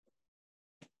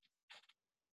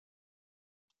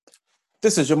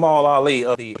This is Jamal Ali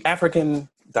of the African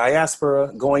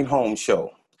Diaspora Going Home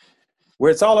Show,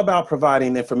 where it's all about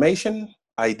providing information,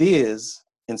 ideas,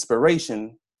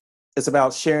 inspiration. It's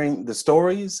about sharing the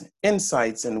stories,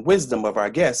 insights, and wisdom of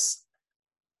our guests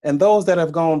and those that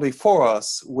have gone before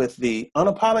us with the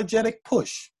unapologetic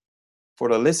push for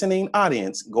the listening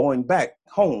audience going back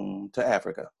home to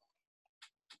Africa.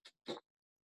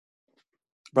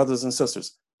 Brothers and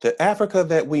sisters, the Africa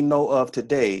that we know of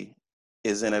today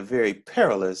is in a very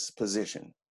perilous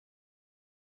position.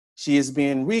 She is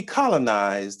being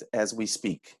recolonized as we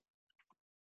speak.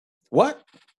 What?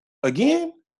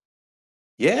 Again?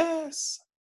 Yes.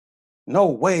 No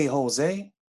way,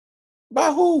 Jose.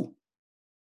 By who?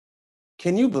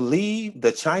 Can you believe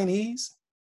the Chinese?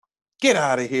 Get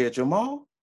out of here, Jamal.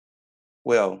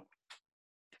 Well,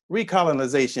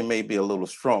 recolonization may be a little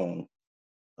strong,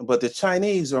 but the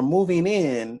Chinese are moving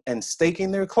in and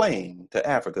staking their claim to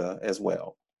Africa as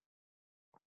well.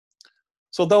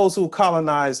 So those who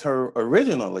colonized her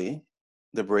originally,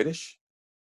 the British,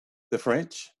 the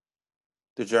French,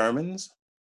 the Germans,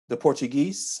 the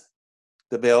Portuguese,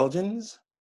 the Belgians,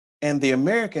 and the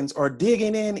Americans are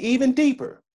digging in even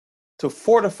deeper to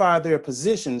fortify their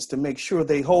positions to make sure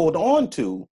they hold on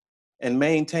to and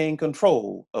maintain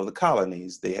control of the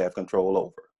colonies they have control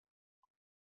over.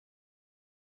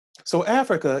 So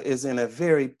Africa is in a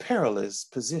very perilous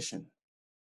position.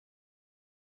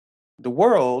 The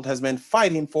world has been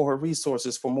fighting for her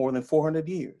resources for more than 400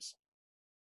 years.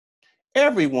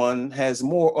 Everyone has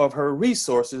more of her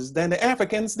resources than the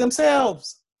Africans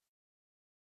themselves.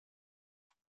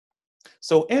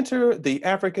 So enter the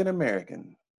African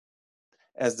American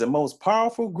as the most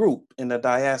powerful group in the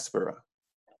diaspora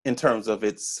in terms of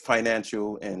its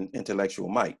financial and intellectual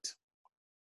might.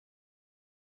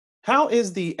 How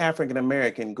is the African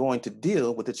American going to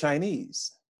deal with the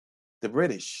Chinese, the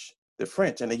British, the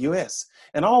French, and the US,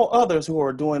 and all others who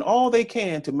are doing all they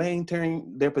can to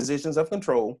maintain their positions of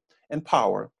control and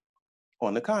power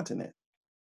on the continent?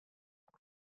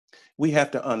 We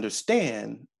have to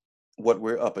understand what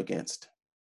we're up against.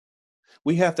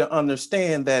 We have to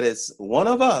understand that it's one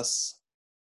of us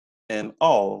and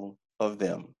all of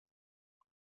them.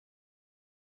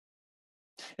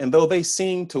 And though they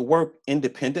seem to work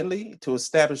independently to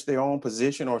establish their own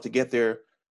position or to get their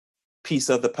piece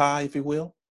of the pie, if you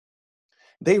will,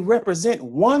 they represent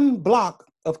one block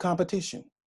of competition,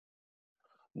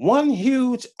 one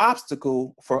huge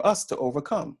obstacle for us to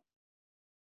overcome.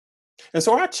 And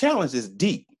so our challenge is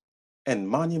deep and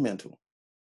monumental.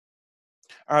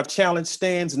 Our challenge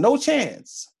stands no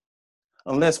chance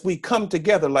unless we come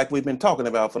together like we've been talking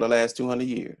about for the last 200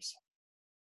 years.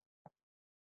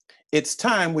 It's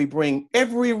time we bring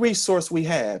every resource we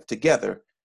have together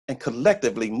and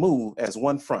collectively move as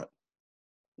one front,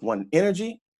 one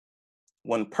energy,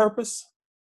 one purpose,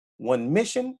 one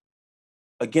mission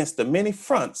against the many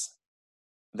fronts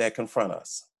that confront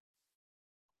us.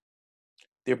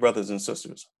 Dear brothers and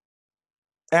sisters,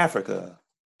 Africa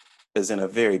is in a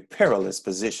very perilous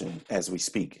position as we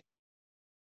speak.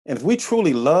 And if we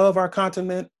truly love our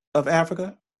continent of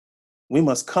Africa, we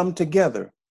must come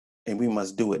together and we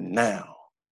must do it now.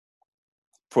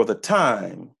 For the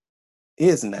time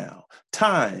is now.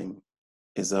 Time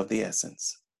is of the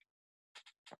essence.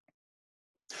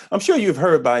 I'm sure you've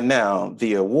heard by now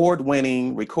the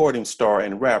award-winning recording star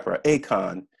and rapper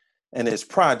Akon and his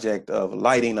project of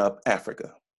lighting up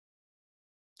Africa,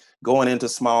 going into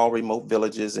small remote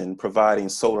villages and providing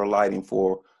solar lighting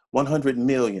for 100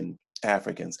 million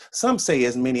Africans. Some say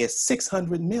as many as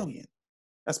 600 million.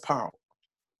 That's powerful.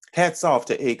 Hats off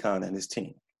to Akon and his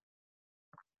team.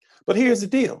 But here's the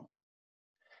deal.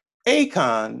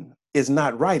 Akon is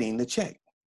not writing the check.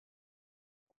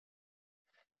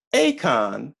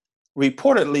 Akon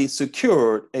reportedly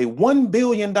secured a $1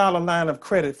 billion line of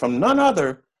credit from none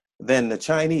other than the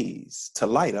Chinese to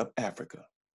light up Africa.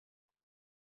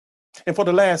 And for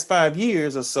the last 5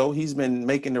 years or so, he's been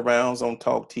making the rounds on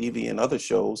Talk TV and other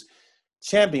shows,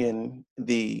 championing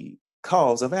the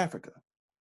cause of Africa.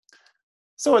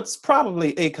 So it's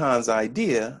probably Akon's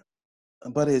idea,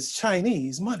 but it's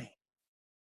Chinese money.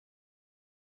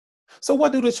 So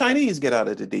what do the Chinese get out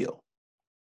of the deal?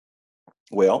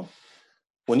 Well,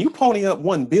 when you pony up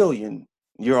 1 billion,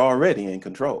 you're already in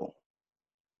control.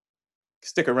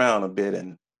 Stick around a bit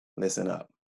and listen up.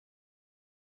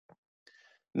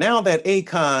 Now that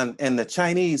Akon and the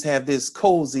Chinese have this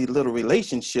cozy little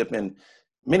relationship and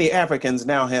many Africans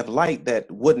now have light that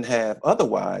wouldn't have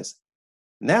otherwise,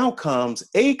 now comes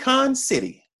Akon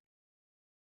City.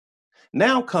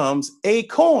 Now comes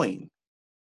Akoin,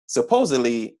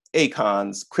 supposedly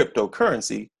Akon's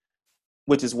cryptocurrency,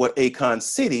 which is what Akon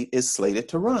City is slated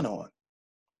to run on.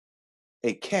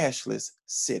 a cashless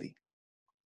city.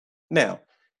 Now,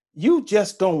 you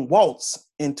just don't waltz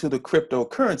into the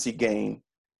cryptocurrency game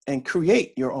and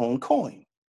create your own coin.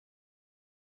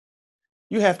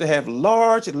 You have to have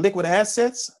large liquid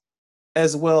assets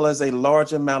as well as a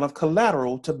large amount of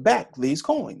collateral to back these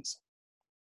coins.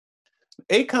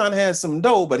 Akon has some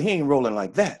dough, but he ain't rolling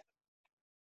like that.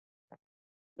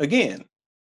 Again,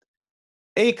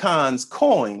 Akon's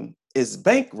coin is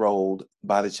bankrolled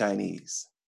by the Chinese.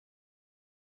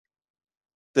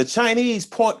 The Chinese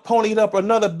ponied up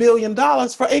another $1 billion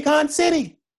for Akon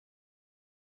City.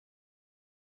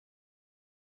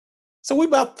 So we're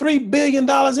about $3 billion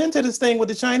into this thing with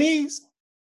the Chinese.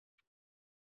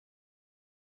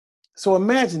 So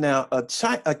imagine now a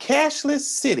cashless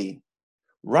city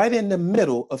right in the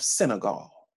middle of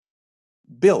Senegal,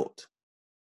 built,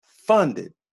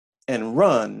 funded, and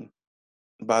run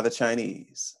by the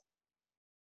Chinese.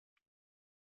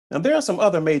 Now, there are some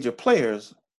other major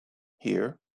players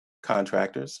here,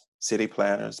 contractors, city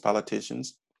planners,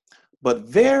 politicians, but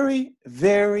very,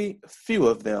 very few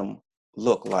of them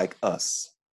look like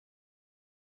us.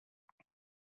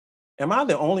 Am I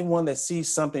the only one that sees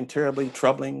something terribly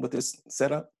troubling with this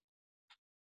setup?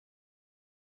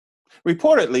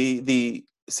 Reportedly, the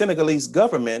Senegalese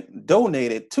government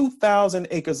donated 2,000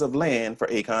 acres of land for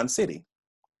Akon City.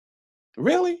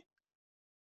 Really?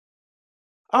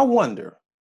 I wonder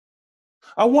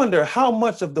how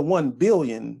much of the 1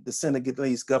 billion the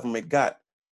Senegalese government got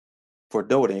for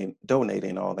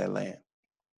donating all that land.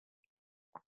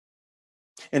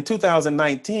 In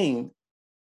 2019,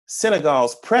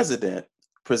 Senegal's president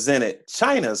presented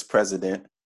China's president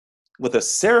with a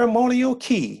ceremonial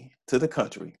key to the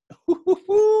country.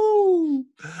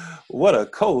 What a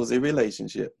cozy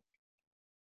relationship.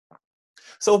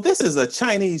 So this is a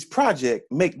Chinese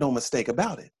project, make no mistake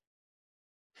about it.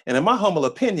 And in my humble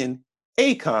opinion,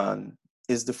 Akon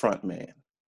is the front man.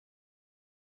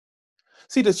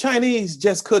 See, the Chinese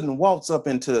just couldn't waltz up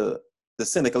into the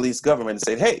Senegalese government and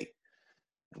say, hey,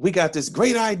 we got this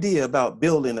great idea about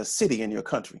building a city in your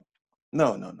country.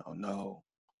 No.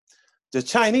 The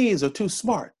Chinese are too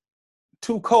smart,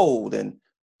 too cold, and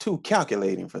too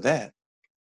calculating for that.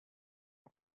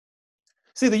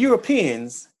 See, the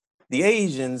Europeans, the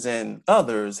Asians, and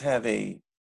others have a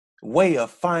way of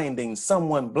finding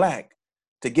someone black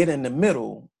to get in the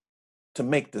middle to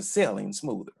make the sailing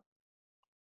smoother.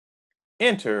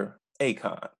 Enter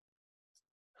Akon,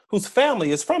 whose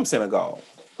family is from Senegal,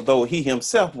 though he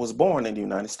himself was born in the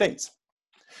United States.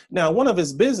 Now, one of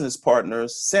his business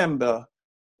partners, Samba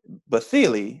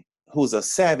Bathily, who's a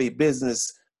savvy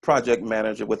business project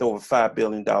manager with over $5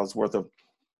 billion worth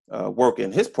of work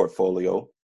in his portfolio,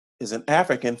 is an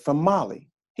African from Mali.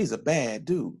 He's a bad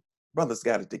dude. Brothers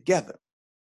got it together.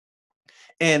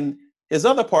 And his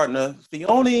other partner,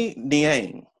 Fione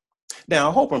Niang. Now,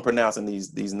 I hope I'm pronouncing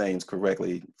these names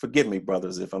correctly. Forgive me,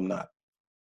 brothers, if I'm not.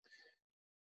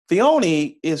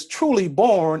 Fione is truly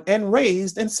born and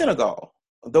raised in Senegal,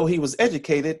 though he was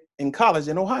educated in college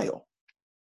in Ohio.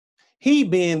 He,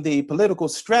 being the political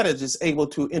strategist able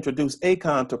to introduce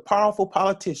Akon to powerful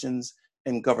politicians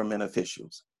and government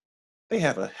officials. They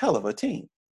have a hell of a team.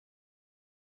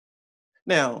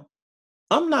 Now,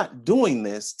 I'm not doing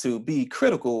this to be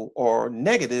critical or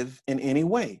negative in any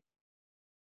way,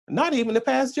 not even to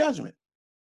pass judgment.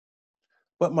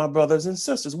 But my brothers and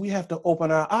sisters, we have to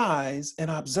open our eyes and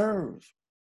observe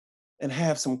and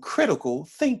have some critical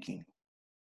thinking.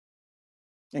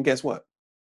 And guess what?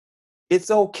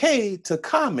 It's okay to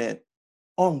comment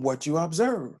on what you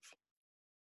observe.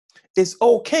 It's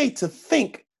okay to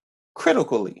think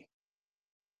critically.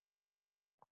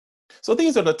 So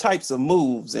these are the types of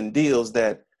moves and deals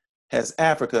that has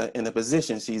Africa in the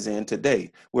position she's in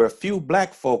today, where a few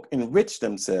Black folk enrich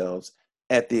themselves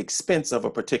at the expense of a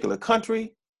particular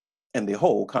country and the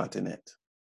whole continent.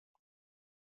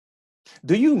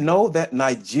 Do you know that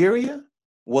Nigeria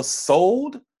was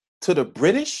sold to the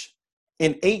British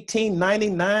in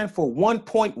 1899 for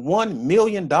 $1.1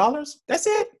 million? That's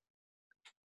it.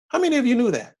 How many of you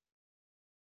knew that?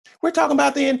 We're talking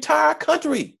about the entire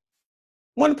country.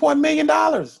 $1 million.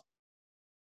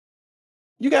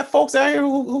 You got folks out here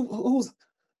whose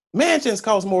mansions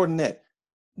cost more than that.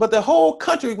 But the whole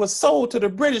country was sold to the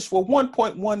British for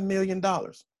 $1.1 million.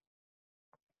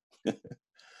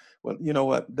 Well, you know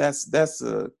what? That's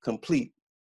a complete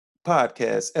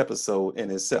podcast episode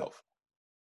in itself.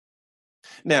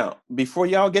 Now, before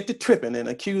y'all get to tripping and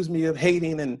accuse me of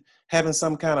hating and having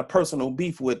some kind of personal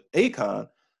beef with Akon,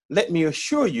 let me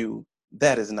assure you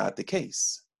that is not the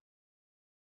case.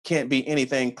 Can't be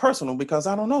anything personal because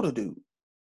I don't know the dude.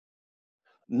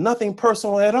 Nothing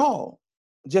personal at all.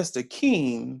 just a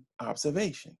keen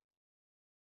observation.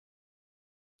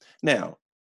 Now,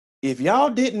 if y'all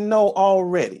didn't know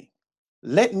already,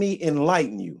 let me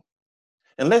enlighten you.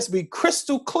 And let's be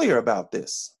crystal clear about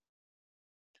this.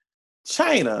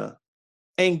 China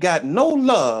ain't got no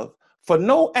love for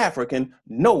no African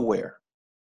nowhere.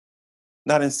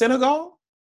 Not in Senegal,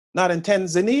 not in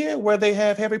Tanzania, where they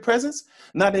have heavy presence,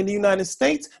 not in the United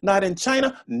States, not in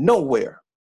China, nowhere.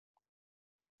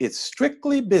 It's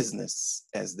strictly business,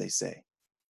 as they say.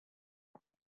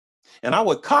 And I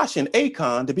would caution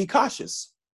Akon to be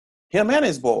cautious, him and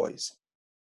his boys.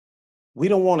 We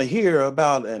don't want to hear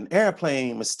about an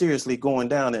airplane mysteriously going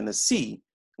down in the sea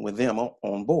with them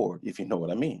on board, if you know what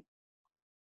I mean.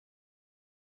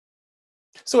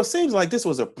 So it seems like this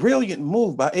was a brilliant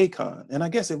move by Akon, and I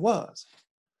guess it was.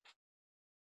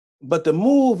 But the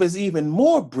move is even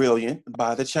more brilliant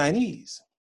by the Chinese.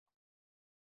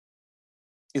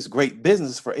 It's great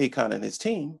business for Akon and his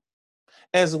team,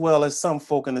 as well as some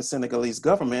folk in the Senegalese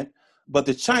government, but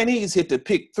the Chinese hit the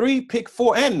pick 3, pick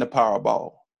 4, and the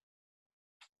Powerball.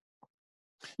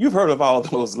 You've heard of all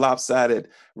those lopsided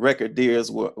record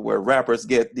deals where rappers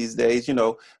get these days, you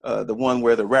know, the one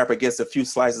where the rapper gets a few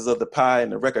slices of the pie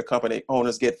and the record company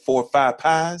owners get 4 or 5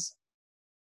 pies.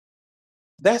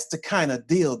 That's the kind of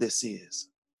deal this is.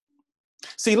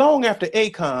 See, long after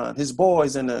Akon, his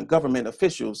boys, and the government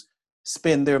officials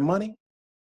spend their money,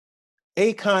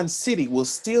 Akon City will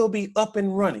still be up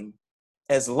and running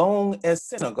as long as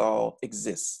Senegal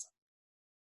exists.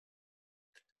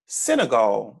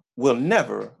 Senegal will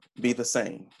never be the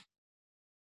same.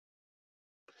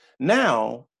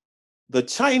 Now, the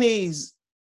Chinese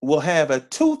will have a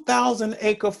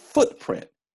 2,000-acre footprint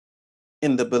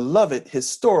in the beloved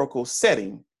historical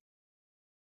setting,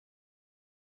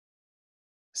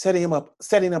 setting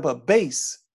up a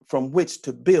base from which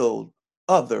to build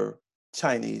other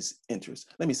Chinese interests.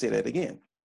 Let me say that again.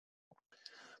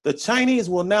 The Chinese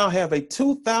will now have a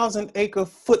 2,000-acre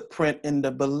footprint in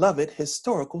the beloved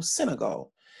historical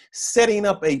Senegal, setting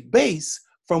up a base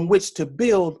from which to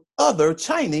build other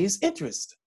Chinese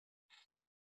interests.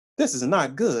 This is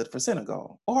not good for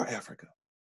Senegal or Africa.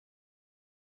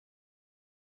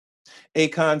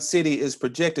 Akon City is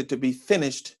projected to be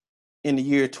finished in the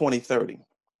year 2030,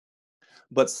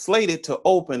 but slated to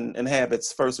open and have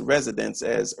its first residents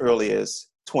as early as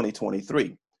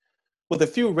 2023, with a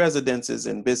few residences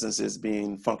and businesses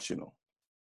being functional.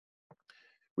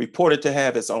 Reported to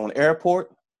have its own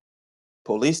airport,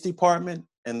 police department,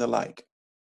 and the like.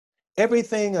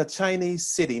 Everything a Chinese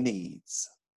city needs.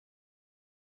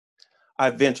 I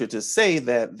venture to say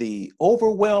that the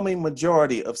overwhelming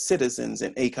majority of citizens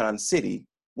in Akon City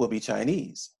will be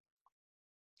Chinese.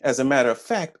 As a matter of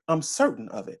fact, I'm certain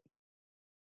of it.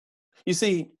 You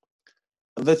see,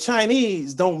 the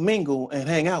Chinese don't mingle and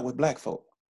hang out with Black folk.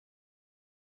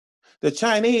 The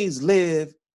Chinese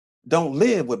don't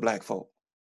live with Black folk.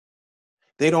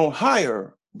 They don't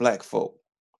hire Black folk,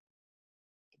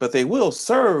 but they will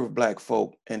serve Black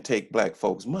folk and take Black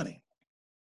folks' money.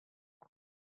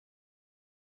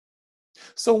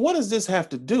 So what does this have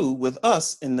to do with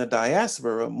us in the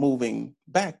diaspora moving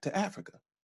back to Africa?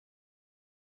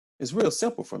 It's real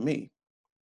simple for me.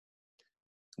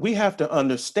 We have to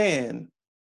understand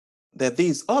that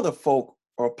these other folk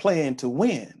are playing to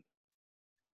win,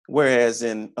 whereas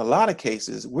in a lot of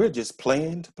cases, we're just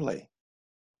playing to play.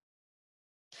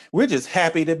 We're just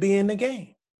happy to be in the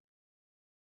game.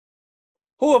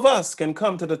 Who of us can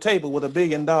come to the table with $1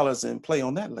 billion and play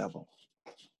on that level?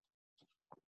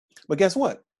 But guess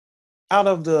what? Out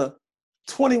of the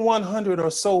 2,100 or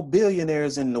so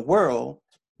billionaires in the world,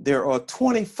 there are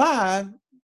 25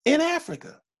 in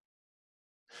Africa.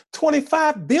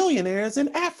 25 billionaires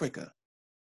in Africa.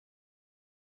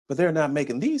 But they're not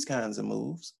making these kinds of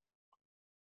moves.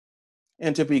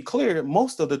 And to be clear,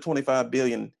 most of the 25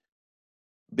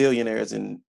 billionaires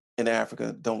in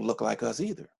Africa don't look like us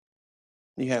either.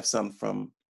 You have some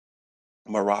from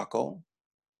Morocco.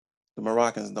 The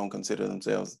Moroccans don't consider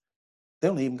themselves, they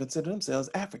don't even consider themselves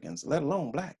Africans, let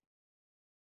alone Black.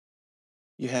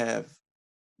 You have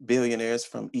billionaires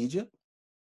from Egypt,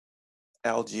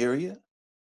 Algeria.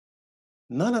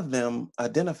 None of them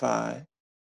identify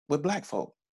with Black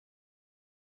folk.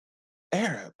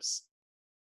 Arabs.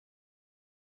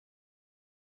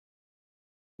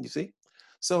 You see?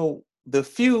 So the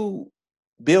few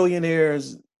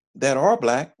billionaires that are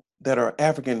Black, that are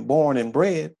African born and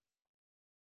bred,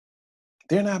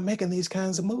 they're not making these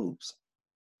kinds of moves.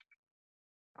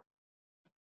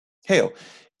 Hell,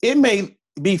 it may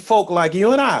be folk like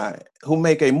you and I who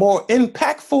make a more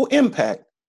impactful impact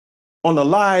on the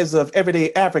lives of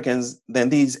everyday Africans than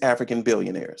these African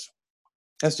billionaires.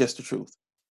 That's just the truth.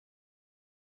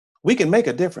 We can make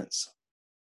a difference.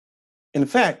 In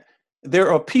fact,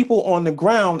 there are people on the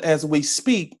ground as we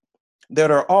speak that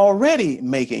are already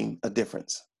making a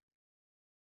difference.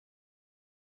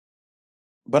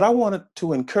 But I wanted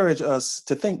to encourage us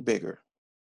to think bigger,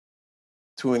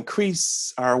 to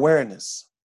increase our awareness,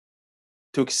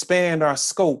 to expand our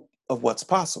scope of what's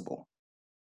possible.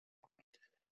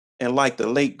 And like the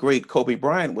late, great Kobe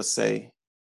Bryant would say,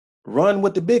 run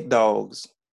with the big dogs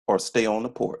or stay on the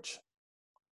porch.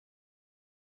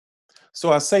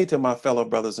 So I say to my fellow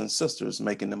brothers and sisters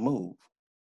making the move,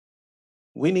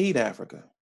 we need Africa,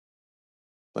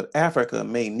 but Africa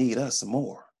may need us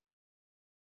more.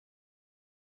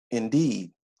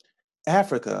 Indeed,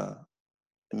 Africa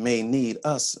may need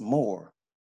us more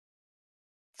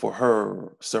for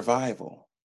her survival.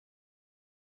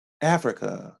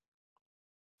 Africa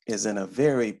is in a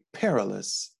very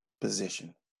perilous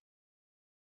position.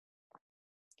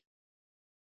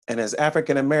 And as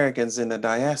African Americans in the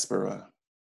diaspora,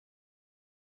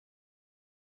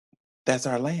 that's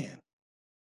our land.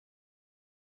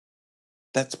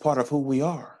 That's part of who we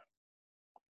are.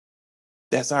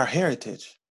 That's our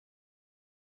heritage.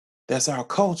 That's our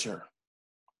culture.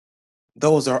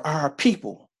 Those are our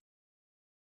people.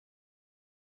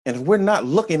 And if we're not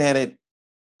looking at it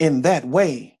in that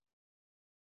way,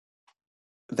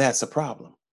 that's a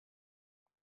problem.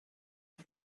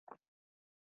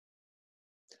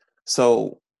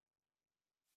 So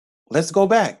let's go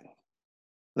back.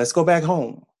 Let's go back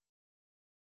home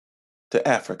to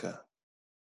Africa.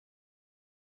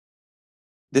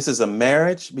 This is a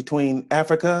marriage between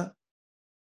Africa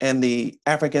and the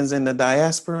Africans in the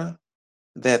diaspora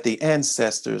that the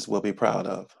ancestors will be proud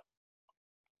of.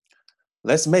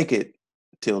 Let's make it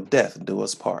till death do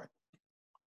us part.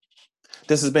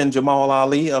 This has been Jamal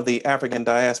Ali of the African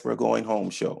Diaspora Going Home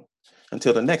Show.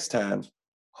 Until the next time,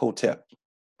 Hotep.